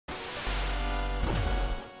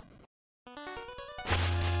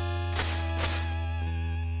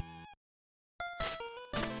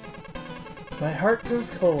My heart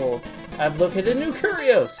grows cold. I've located new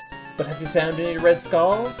curios, but have you found any red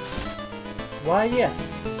skulls? Why,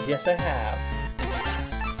 yes. Yes, I have.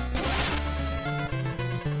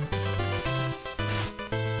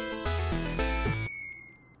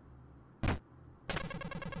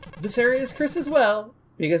 This area is cursed as well,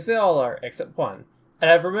 because they all are, except one.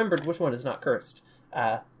 And I've remembered which one is not cursed.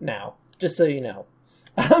 Now. Just so you know.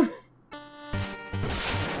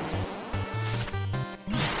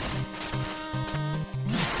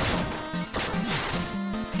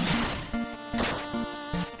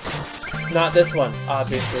 Not this one,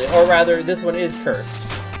 obviously. Or rather, this one is cursed.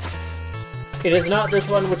 It is not this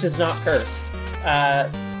one which is not cursed.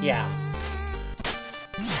 Yeah.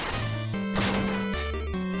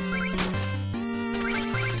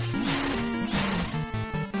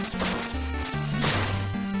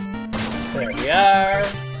 There we are.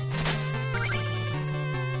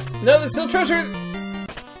 No, there's still treasure!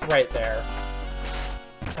 Right there.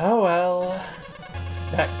 Oh well.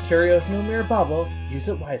 That curio's no mere bauble. Use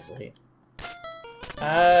it wisely.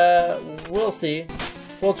 We'll see.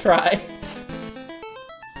 We'll try.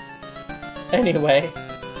 Anyway.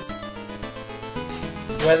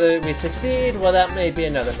 Whether we succeed, well, that may be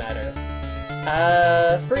another matter.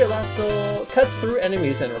 Free Lasso cuts through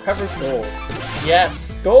enemies and recovers gold.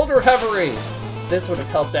 Yes, gold recovery! This would have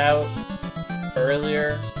helped out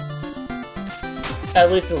earlier.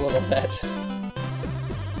 At least a little bit.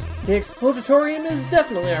 The Explodatorium is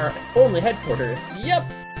definitely our only headquarters. Yep!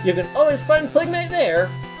 You can always find Plague Knight there!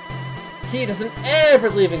 He doesn't ever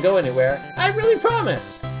leave and go anywhere. I really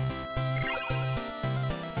promise!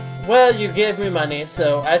 Well, you gave me money,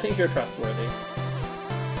 so I think you're trustworthy.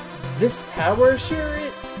 This tower sure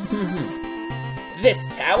is... This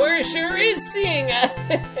tower sure is seeing a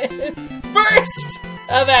burst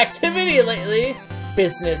of activity lately!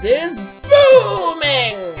 Business is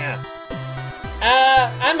booming!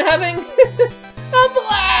 I'm having a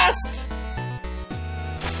blast!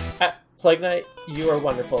 Plague Knight, you are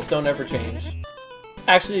wonderful. Don't ever change.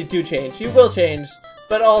 Actually, do change. You will change,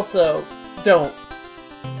 but also, don't.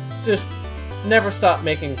 Just never stop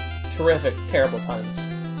making terrific, terrible puns.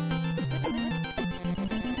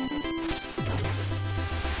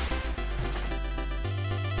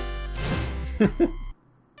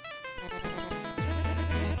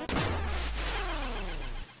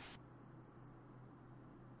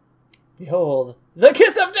 Behold, the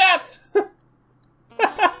kiss of death!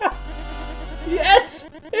 Yes!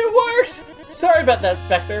 It worked! Sorry about that,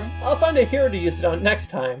 Spectre. I'll find a hero to use it on next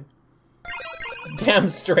time. Damn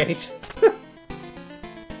straight.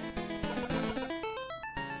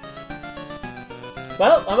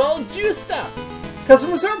 Well, I'm all juiced up.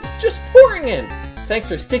 Customers are just pouring in. Thanks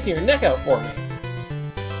for sticking your neck out for me.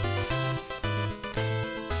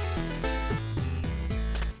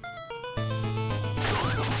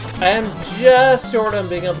 I am just short on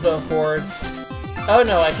being able to afford... Oh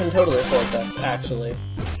no, I can totally afford this, actually.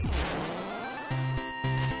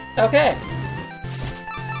 Okay.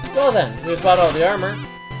 Well then, we've bought all the armor.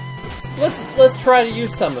 Let's try to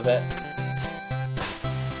use some of it.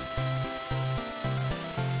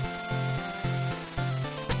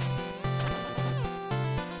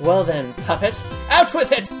 Well then, puppet, out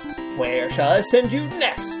with it! Where shall I send you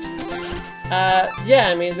next? Yeah,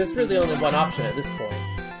 I mean, there's really only one option at this point.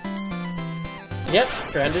 Yep,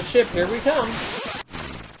 stranded ship, here we come.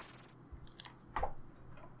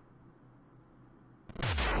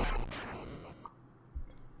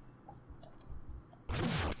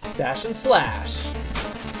 Dash and slash.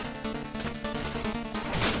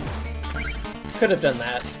 Could have done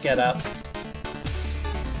that to get up.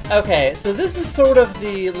 Okay, so this is sort of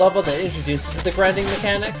the level that introduces the grinding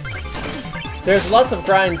mechanic. There's lots of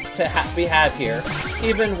grinds to be had here,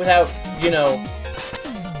 even without, you know,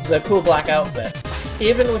 the cool black outfit.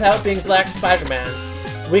 Even without being Black Spider-Man,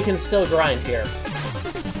 we can still grind here.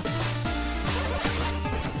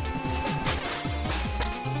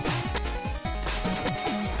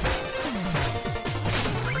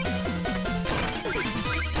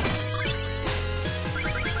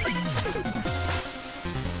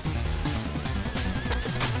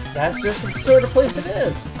 That's just the sort of place it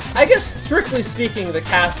is. I guess, strictly speaking, the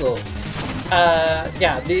castle,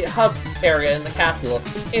 yeah, the hub area in the castle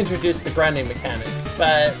introduced the grinding mechanic,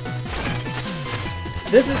 but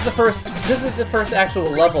this is the first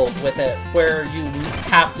actual level with it where you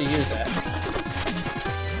have to use it.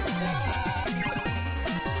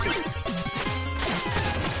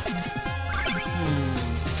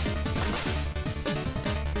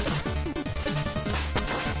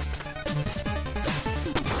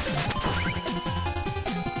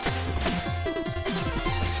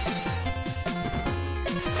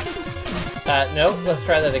 Nope, let's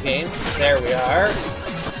try that again. There we are.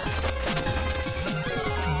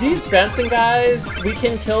 These bouncing guys, we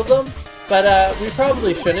can kill them, but we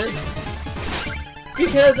probably shouldn't.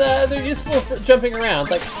 Because they're useful for jumping around,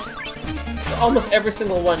 like almost every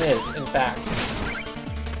single one is, in fact.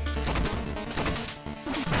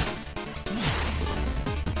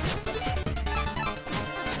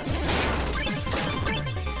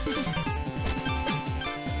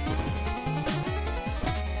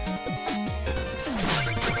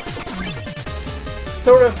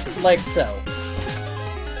 Sort of like so.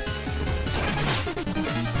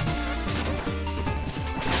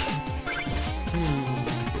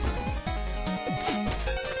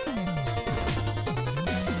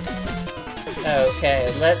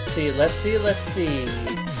 Okay, let's see.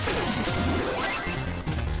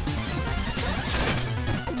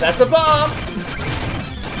 That's a bomb!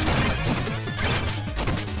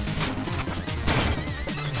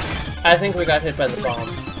 I think we got hit by the bomb.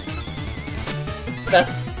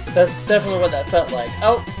 That's definitely what that felt like.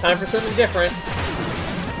 Oh, time for something different.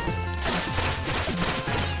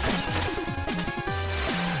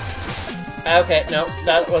 Okay, no,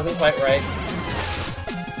 that wasn't quite right.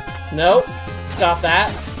 Nope, stop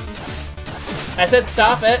that. I said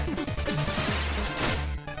stop it!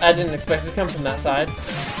 I didn't expect it to come from that side.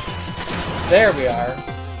 There we are.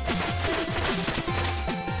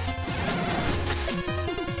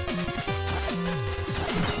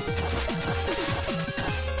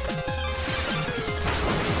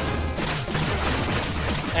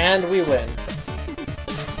 And we win.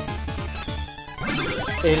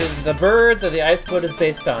 It is the bird that the ice boat is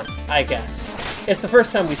based on, I guess. It's the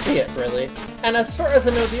first time we see it, really. And as far as I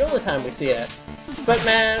know, the only time we see it. But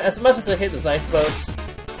man, as much as I hate those ice boats...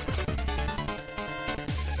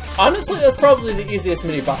 Honestly, that's probably the easiest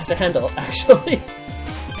mini-boss to handle, actually.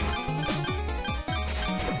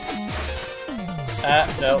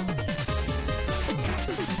 No.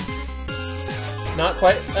 Not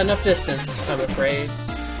quite enough distance, I'm afraid.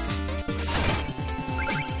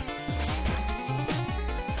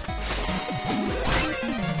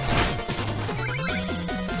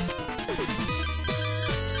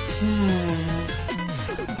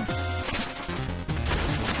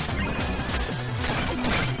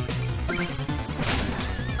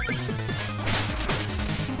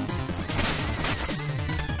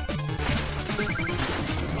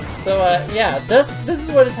 So, yeah, this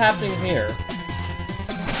is what is happening here.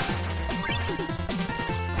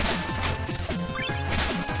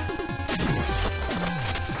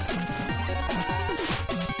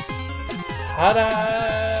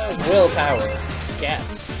 Ta-da! Willpower. Get.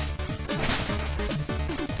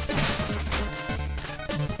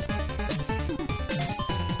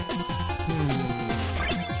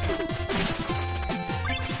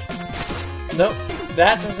 Nope,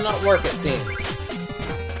 that does not work, it seems.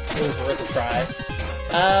 It was worth a try.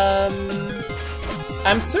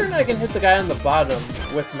 I'm certain I can hit the guy on the bottom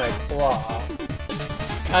with my claw.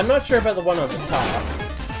 I'm not sure about the one on the top.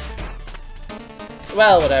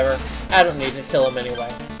 Well, whatever. I don't need to kill him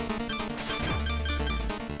anyway.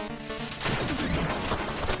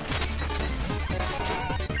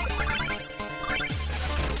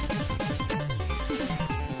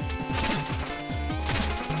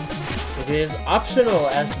 It is optional,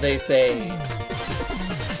 as they say.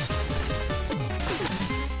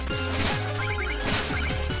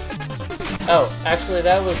 Oh, actually,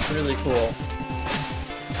 that was really cool.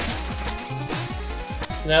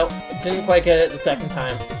 Nope, didn't quite get it the second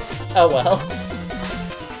time. Oh well.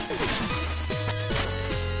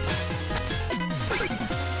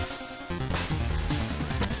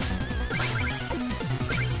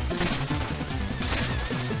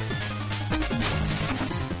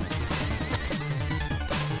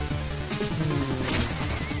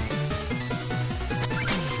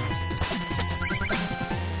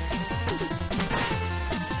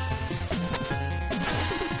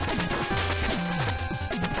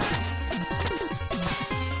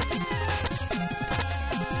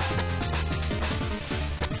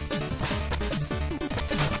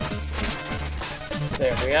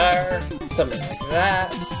 There we are. Something like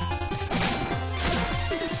that.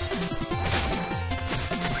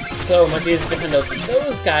 So much easier to handle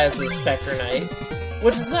those guys with Spectre Knight.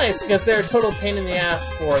 Which is nice, because they're a total pain in the ass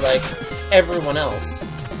for, like, everyone else.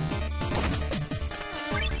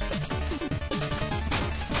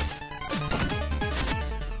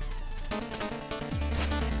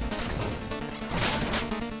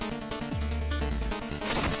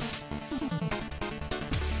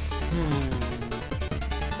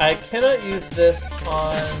 I cannot use this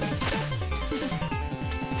on...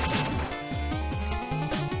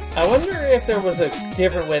 I wonder if there was a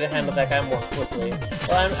different way to handle that guy more quickly.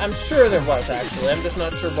 Well, I'm sure there was, actually. I'm just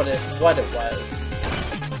not sure what it was.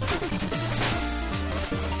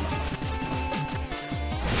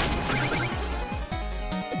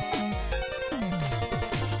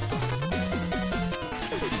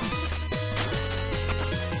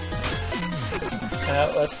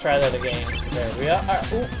 Let's try that again. There we are.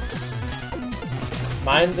 Ooh.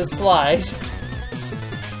 Mind the slide.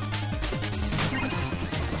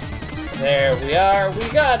 There we are. We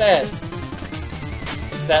got it!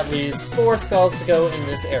 That leaves 4 skulls to go in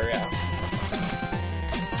this area.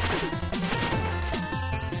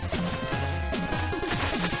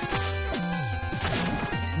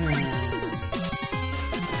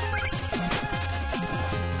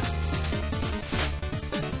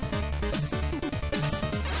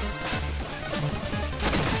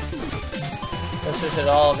 Let's just hit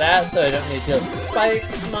all of that so I don't need to deal with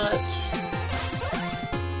spikes much.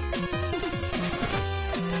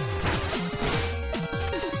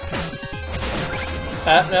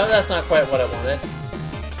 No, that's not quite what I wanted.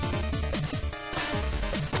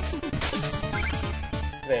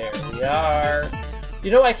 There we are.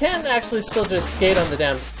 You know, I can actually still just skate on the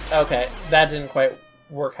down... Okay, that didn't quite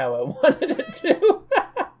work how I wanted it to.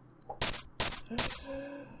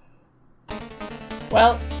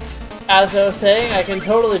 Well, as I was saying, I can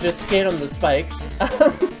totally just skate on the spikes.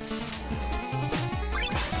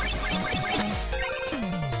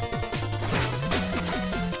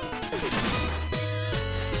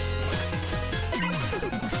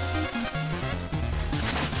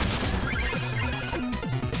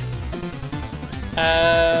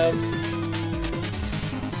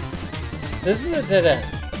 This is a dead end.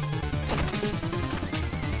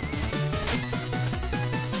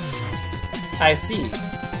 I see.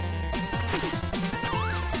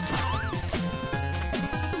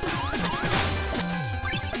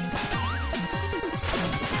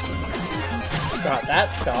 Got that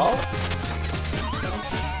skull.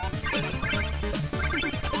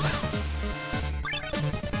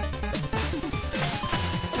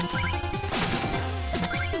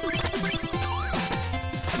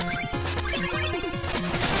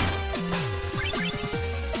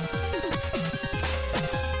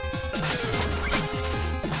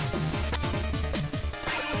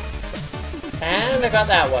 And I got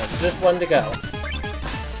that one. Just one to go.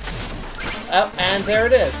 Oh, and there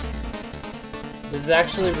it is. This is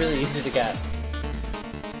actually really easy to get.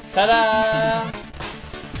 Ta-da!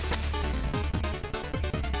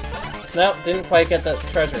 Nope, didn't quite get the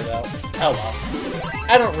treasure though. Oh well.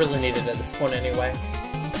 I don't really need it at this point anyway.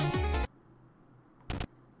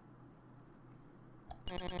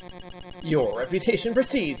 Your reputation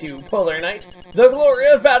precedes you, Polar Knight. The glory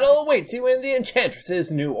of battle awaits you in the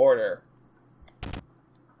Enchantress's new order.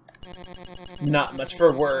 Not much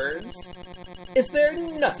for words. Is there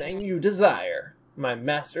nothing you desire? My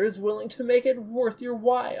master is willing to make it worth your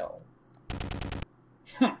while.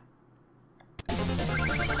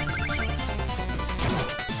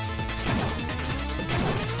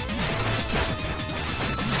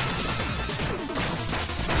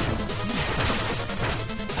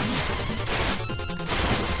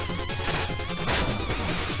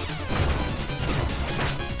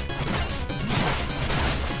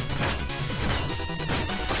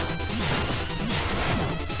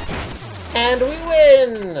 And we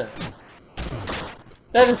win!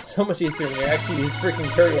 That is so much easier when you actually use freaking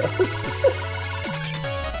curios.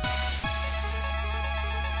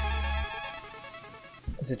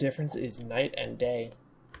 The difference is night and day.